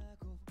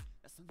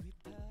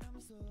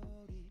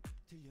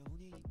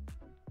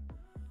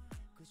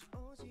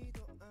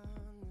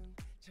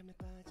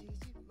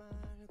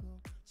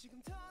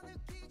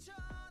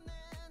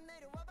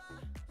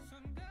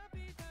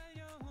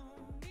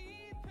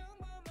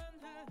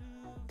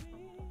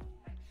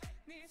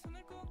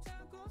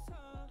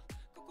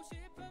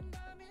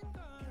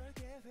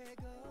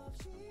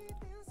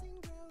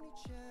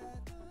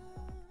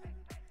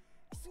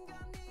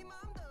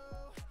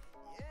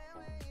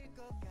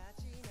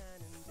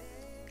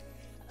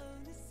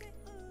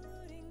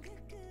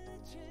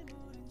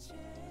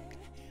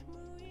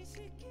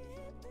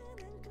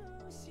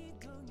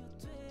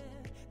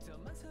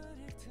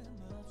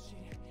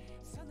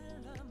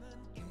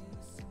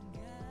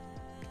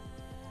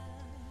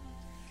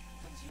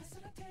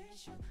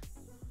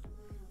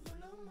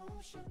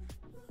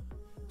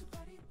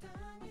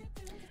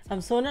 I'm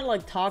so not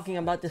like talking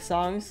about the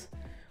songs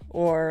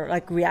or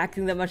like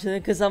reacting that much to it,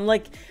 because I'm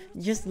like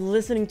just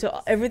listening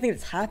to everything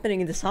that's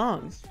happening in the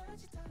songs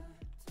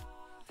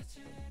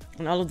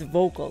and all of the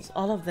vocals,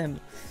 all of them.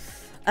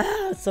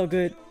 Ah, it's so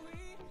good.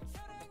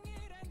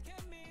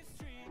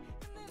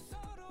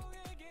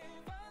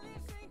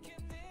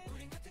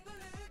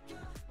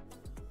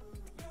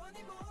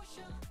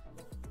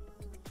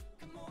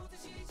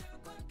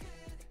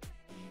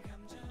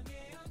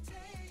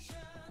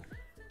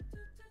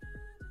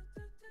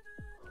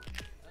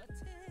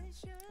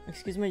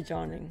 Excuse my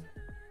yawning.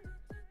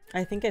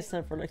 I think I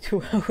slept for like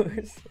 2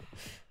 hours.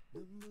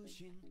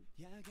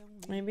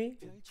 Maybe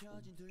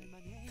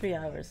 3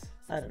 hours.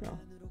 I don't know.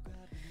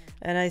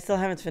 And I still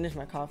haven't finished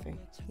my coffee.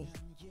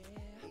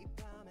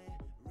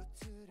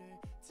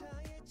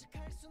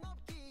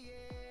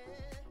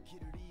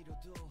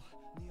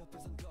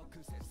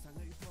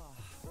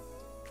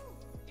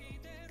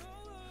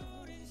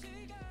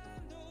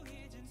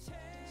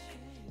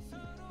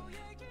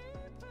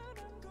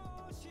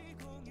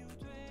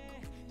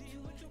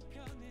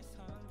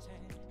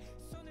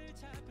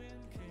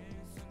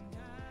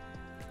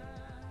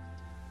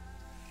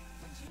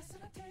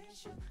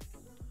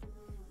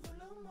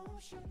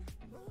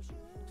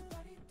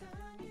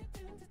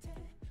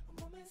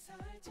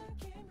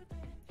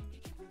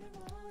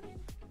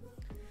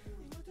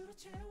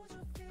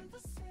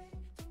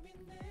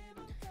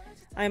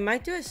 I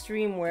might do a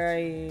stream where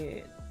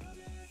I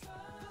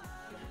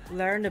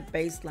learn the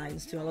bass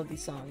lines to all of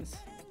these songs.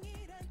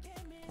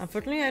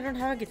 Unfortunately, I don't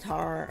have a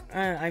guitar.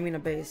 I mean a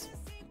bass.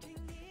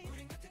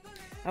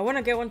 I want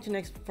to get one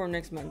for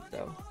next month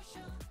though.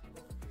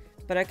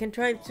 But I can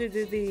try to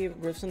do the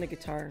riffs on the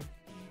guitar.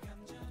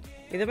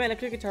 Either my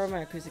electric guitar or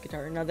my acoustic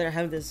guitar, now that I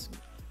have this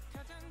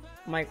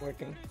mic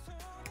working.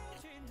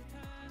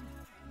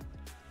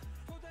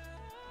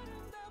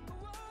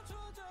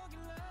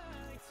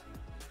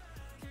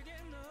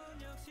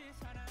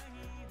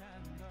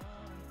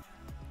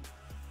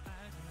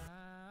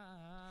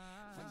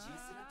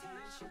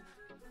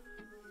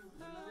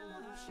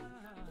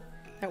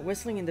 That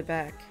whistling in the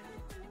back.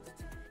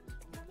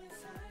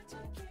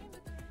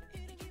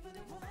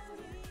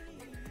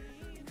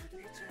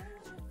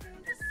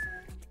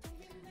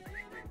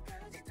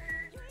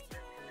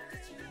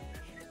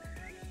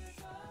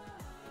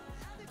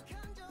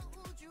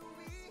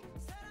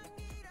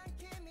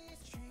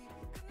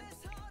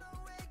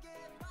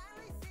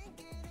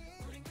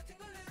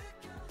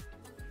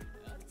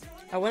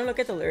 I want to look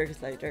at the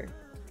lyrics later.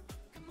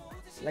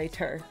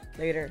 Later.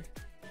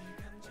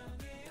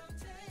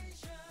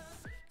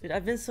 Dude,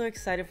 I've been so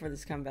excited for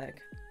this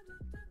comeback.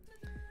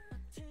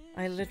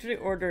 I literally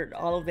ordered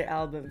all of the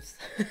albums.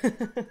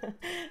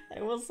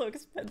 It was so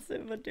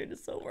expensive, but dude,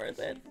 it's so worth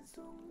it.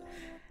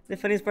 The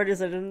funniest part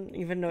is I don't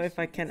even know if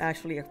I can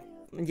actually...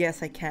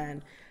 Yes, I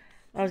can.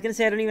 I was gonna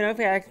say I don't even know if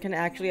I can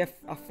actually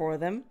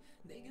afford them.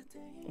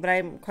 But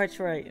I'm quite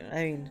sure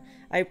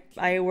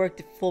I worked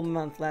a full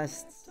month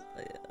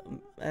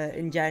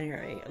in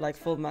January. Like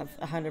full month,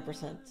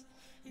 100%.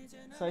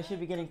 So I should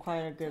be getting quite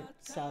a good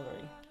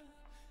salary.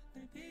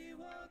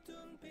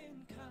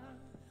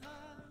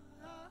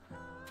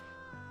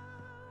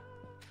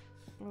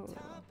 Oh.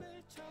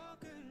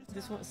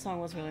 This song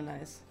was really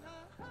nice.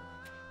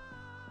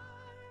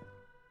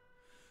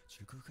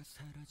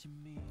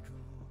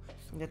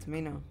 That's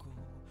me now.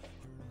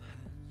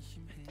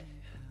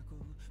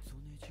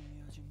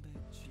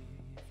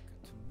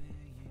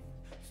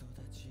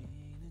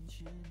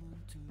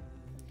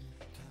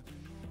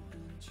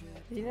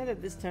 Did you know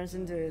that this turns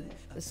into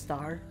a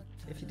star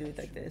if you do it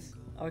like this?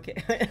 Okay,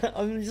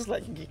 I'm just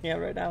like geeking out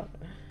right now.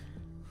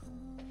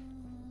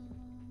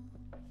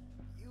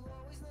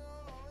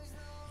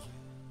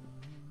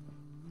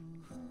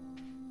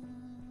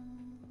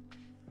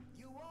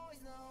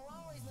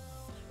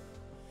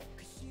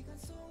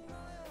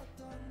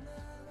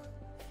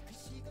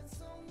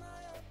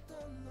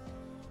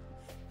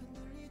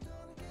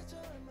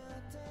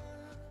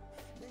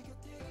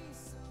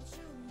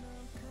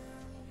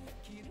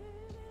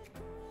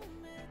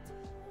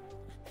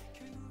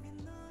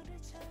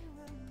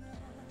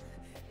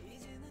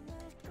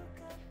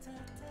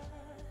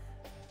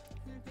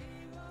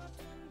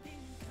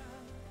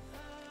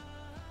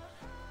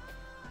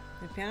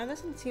 The piano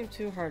doesn't seem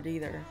too hard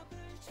either.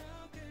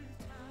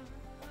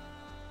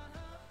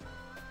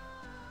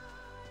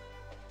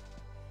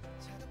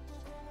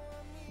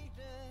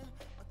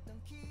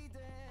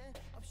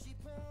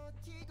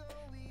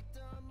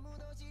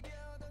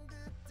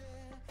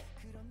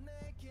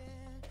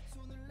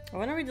 I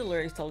want to read the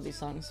lyrics to all these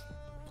songs.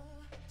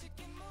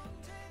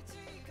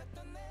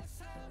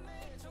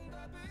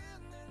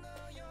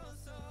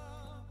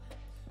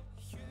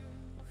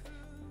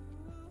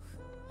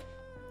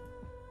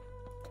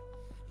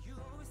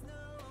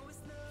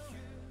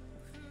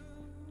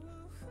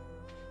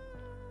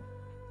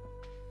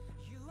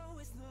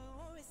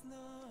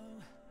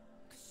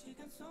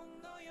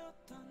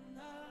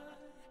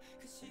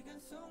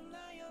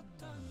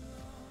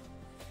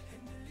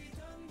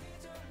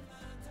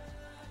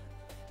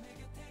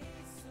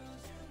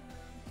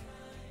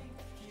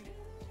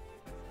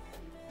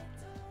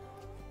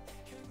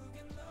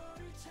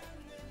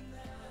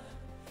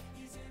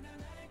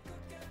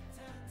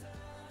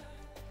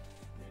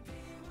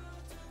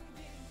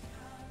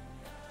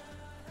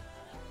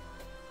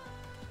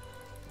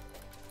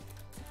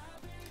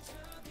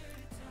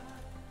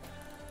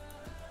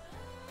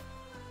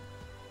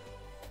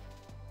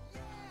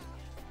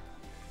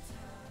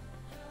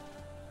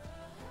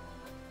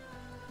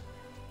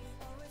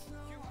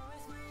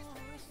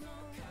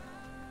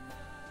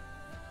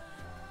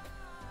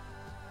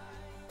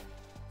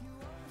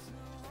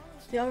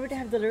 They already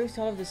have the lyrics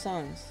to all of the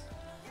songs.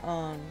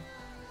 No,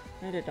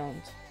 they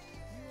don't.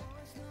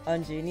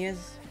 On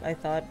Genius, I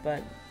thought,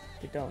 but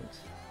they don't.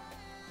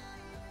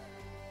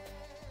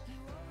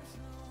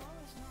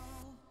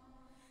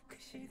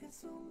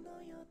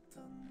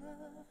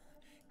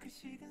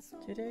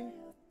 Do they?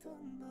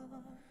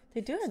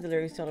 They do have the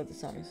lyrics to all of the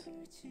songs.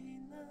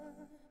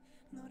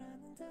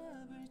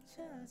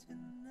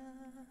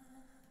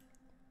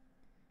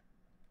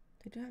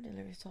 They do have the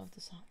lyrics to all of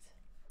the songs.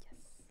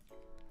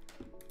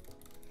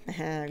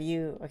 Yes.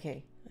 You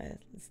okay?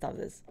 Let's stop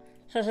this.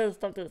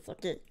 Stop this.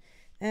 Okay.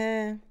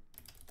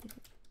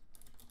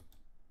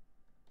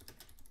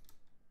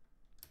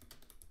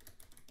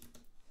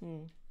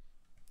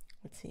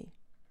 Let's see.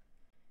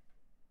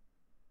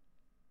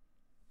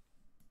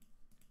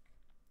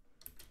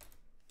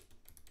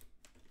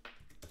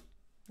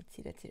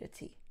 Let's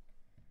see.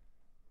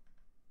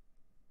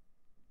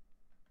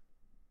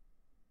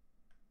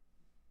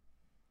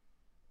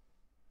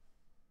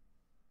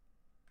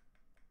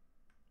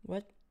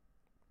 What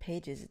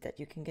page is it that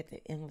you can get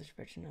the English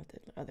version of the...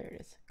 Oh, there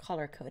it is.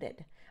 Color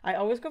coded. I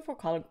always go for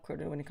color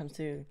coded when it comes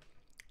to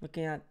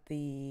looking at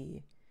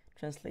the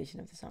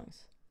translation of the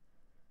songs.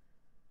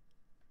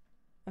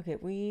 Okay,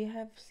 we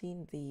have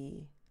seen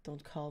the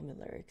Don't Call Me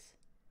lyrics.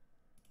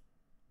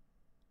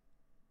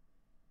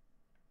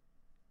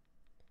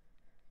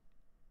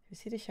 You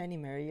see the SHINee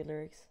Marry You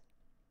lyrics?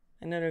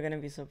 I know they're gonna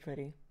be so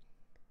pretty.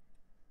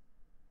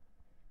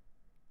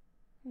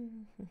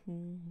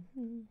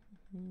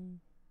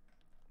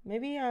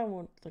 Maybe I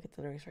won't look at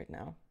the lyrics right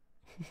now.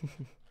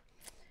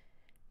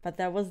 But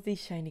that was the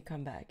SHINee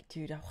comeback.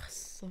 Dude, I'm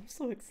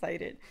so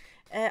excited.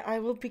 I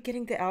will be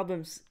getting the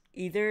albums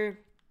either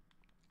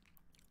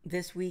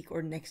this week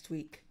or next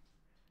week.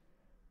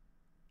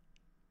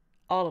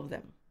 All of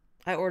them.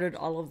 I ordered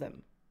all of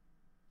them.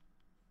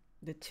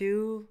 The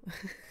two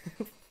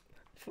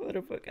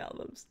photo book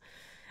albums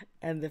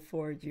and the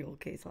 4 jewel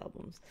case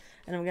albums.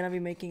 And I'm gonna be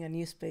making a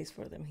new space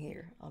for them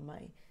here on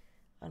my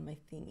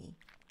thingy.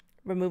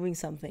 Removing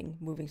something,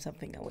 moving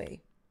something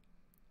away.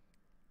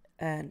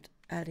 And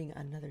adding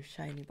another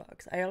SHINee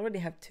box. I already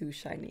have 2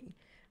 SHINee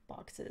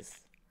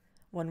boxes.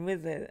 One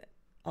with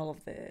all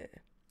of the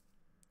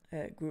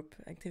group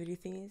activity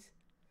thingies,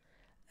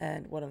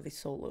 and one of the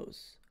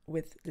solos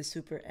with the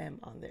Super M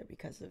on there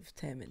because of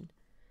Taemin.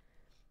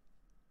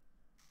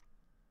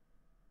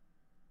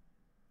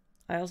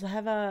 I also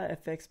have a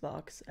FX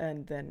box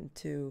and then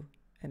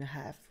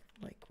 2.5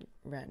 like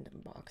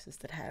random boxes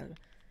that have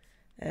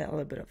a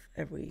little bit of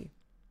every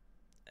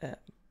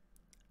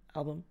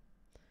album.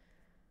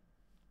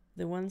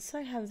 The ones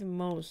I have the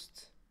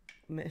most,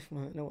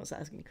 well, no one's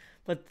asking,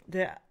 but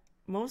the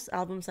most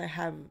albums I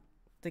have,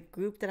 the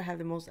group that I have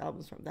the most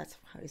albums from, that's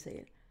how you say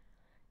it,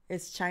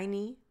 it's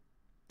SHINee.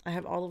 I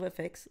have all of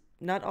FX,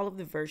 not all of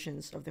the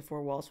versions of the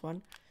Four Walls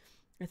one.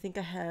 I think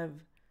I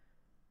have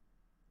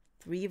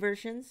 3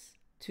 versions,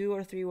 2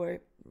 or 3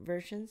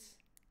 versions.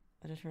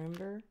 I don't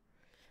remember.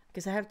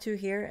 Because I have 2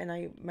 here,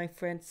 and my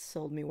friend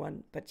sold me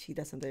one, but she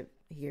doesn't live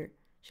here.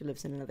 She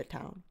lives in another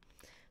town.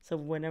 So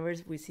whenever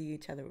we see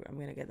each other, I'm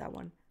going to get that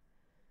one.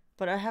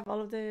 But I have all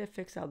of the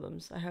FX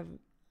albums. I have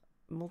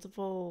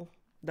multiple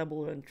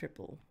double and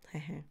triple.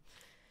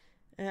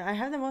 I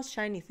have the most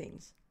SHINee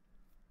things.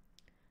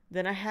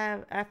 Then I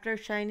have, after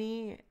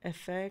SHINee,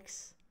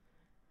 FX,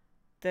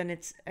 then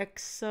it's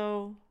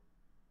EXO.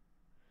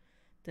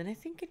 Then I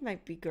think it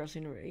might be Girls'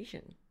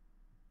 Generation.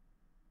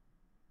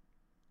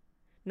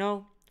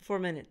 No, 4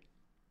 Minute.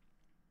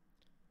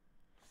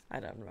 I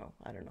don't know.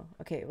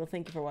 Okay, well,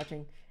 thank you for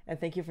watching, and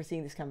thank you for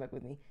seeing this comeback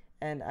with me.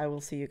 And I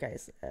will see you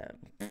guys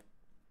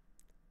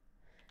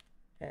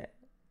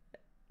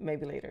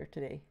maybe later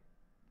today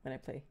when I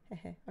play.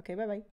 Okay, bye-bye.